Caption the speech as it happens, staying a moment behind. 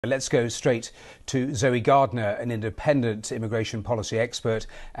Let's go straight to Zoe Gardner, an independent immigration policy expert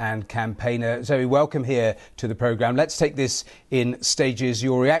and campaigner. Zoe, welcome here to the programme. Let's take this in stages.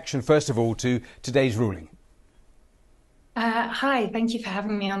 Your reaction, first of all, to today's ruling. Hi, thank you for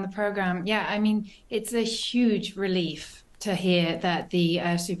having me on the programme. Yeah, I mean, it's a huge relief to hear that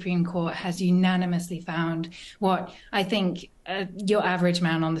the Supreme Court has unanimously found what I think your average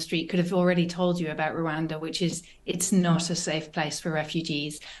man on the street could have already told you about Rwanda, which is it's not a safe place for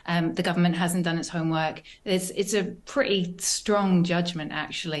refugees. The government hasn't done its homework. It's a pretty strong judgment,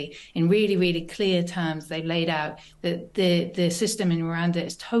 actually. In really, really clear terms, they've laid out that the system in Rwanda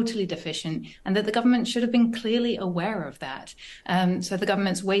is totally deficient and that the government should have been clearly aware of that. So the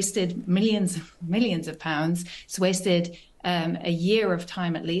government's wasted millions of pounds. It's wasted a year of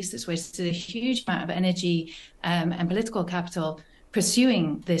time at least. It's wasted a huge amount of energy and political capital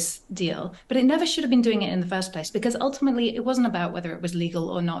pursuing this deal, but it never should have been doing it in the first place, because ultimately it wasn't about whether it was legal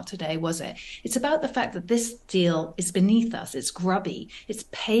or not today, was it? It's about the fact that this deal is beneath us. It's grubby. It's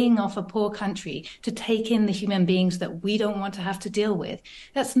paying off a poor country to take in the human beings that we don't want to have to deal with.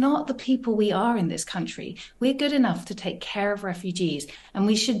 That's not the people we are in this country. We're good enough to take care of refugees, and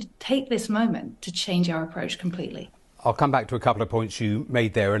we should take this moment to change our approach completely. I'll come back to a couple of points you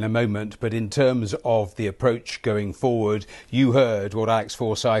made there in a moment, but in terms of the approach going forward, you heard what Alex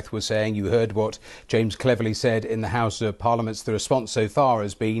Forsyth was saying, you heard what James Cleverly said in the House of Parliament. The response so far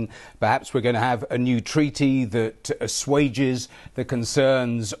has been perhaps we're going to have a new treaty that assuages the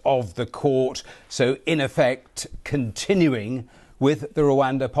concerns of the court, so in effect continuing with the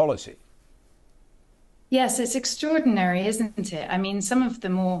Rwanda policy. Yes, it's extraordinary, isn't it? I mean, some of the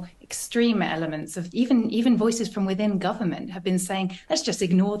more extreme elements of even voices from within government have been saying, let's just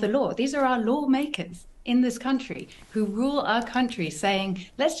ignore the law. These are our lawmakers in this country who rule our country, saying,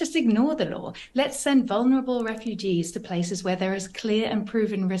 let's just ignore the law. Let's send vulnerable refugees to places where there is clear and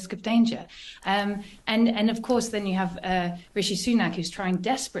proven risk of danger. And of course, then you have Rishi Sunak, who's trying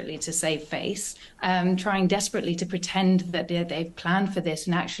desperately to save face, trying desperately to pretend that they've planned for this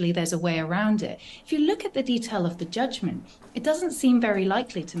and actually there's a way around it. If you look at the detail of the judgment, it doesn't seem very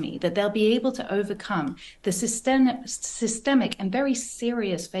likely to me that they'll be able to overcome the systemic and very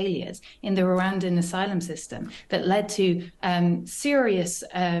serious failures in the Rwandan asylum system that led to serious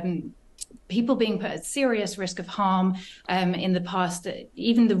people being put at serious risk of harm in the past,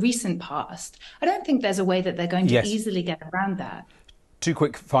 even the recent past. I don't think there's a way that they're going to easily get around that. Two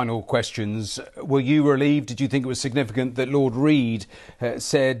quick final questions. Were you relieved? Did you think it was significant that Lord Reid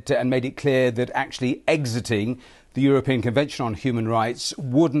said and made it clear that actually exiting the European Convention on Human Rights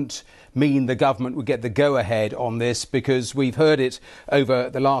wouldn't mean the government would get the go-ahead on this? Because we've heard it over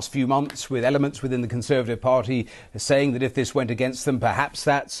the last few months with elements within the Conservative Party saying that if this went against them, perhaps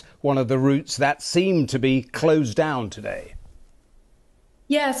that's one of the routes that seemed to be closed down today.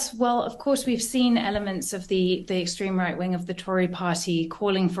 Yes, well, of course, we've seen elements of the extreme right wing of the Tory party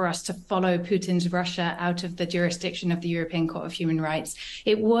calling for us to follow Putin's Russia out of the jurisdiction of the European Court of Human Rights.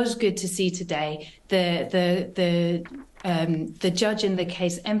 It was good to see today the judge in the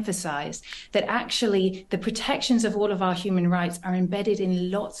case emphasized that actually the protections of all of our human rights are embedded in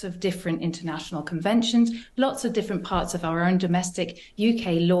lots of different international conventions, lots of different parts of our own domestic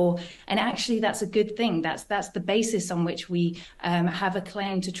UK law. And actually, that's a good thing. That's the basis on which we have a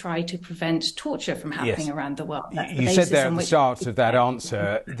claim to try to prevent torture from happening around the world. You said there at the start of that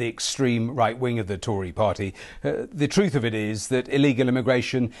answer, the extreme right wing of the Tory party. The truth of it is that illegal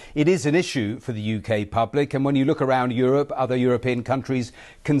immigration, it is an issue for the UK public. And when you look around Europe, other European countries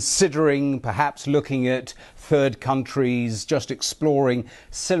considering perhaps looking at third countries, just exploring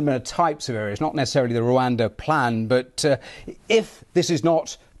similar types of areas, not necessarily the Rwanda plan, but if this is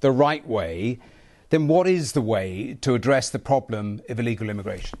not the right way, then what is the way to address the problem of illegal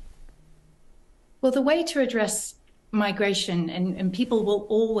immigration? Well, the way to address migration, and people will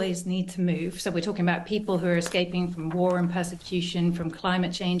always need to move. So we're talking about people who are escaping from war and persecution, from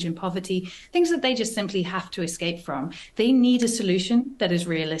climate change and poverty, things that they just simply have to escape from. They need a solution that is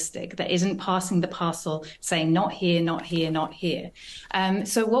realistic, that isn't passing the parcel, saying not here, not here, not here.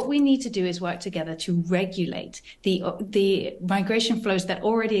 So what we need to do is work together to regulate the migration flows that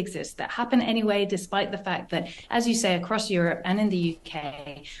already exist, that happen anyway, despite the fact that, as you say, across Europe and in the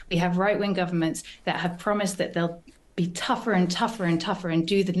UK, we have right-wing governments that have promised that they'll be tougher and tougher and tougher and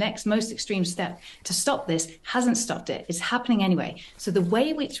do the next most extreme step to stop this hasn't stopped it. It's happening anyway. So the way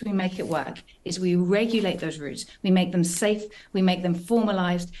in which we make it work is we regulate those routes. We make them safe. We make them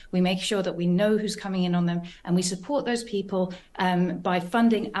formalized. We make sure that we know who's coming in on them. And we support those people by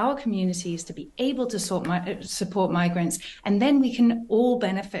funding our communities to be able to support migrants. And then we can all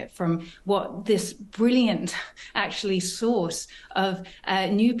benefit from what this brilliant, actually, source of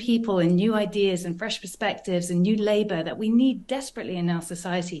new people and new ideas and fresh perspectives and new labor that we need desperately in our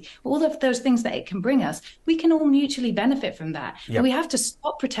society. All of those things that it can bring us, we can all mutually benefit from that. Yep. But we have to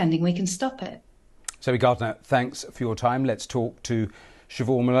stop pretending we can stop it. Zoe Gardner, thanks for your time. Let's talk to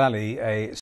Siobhan Mullally, a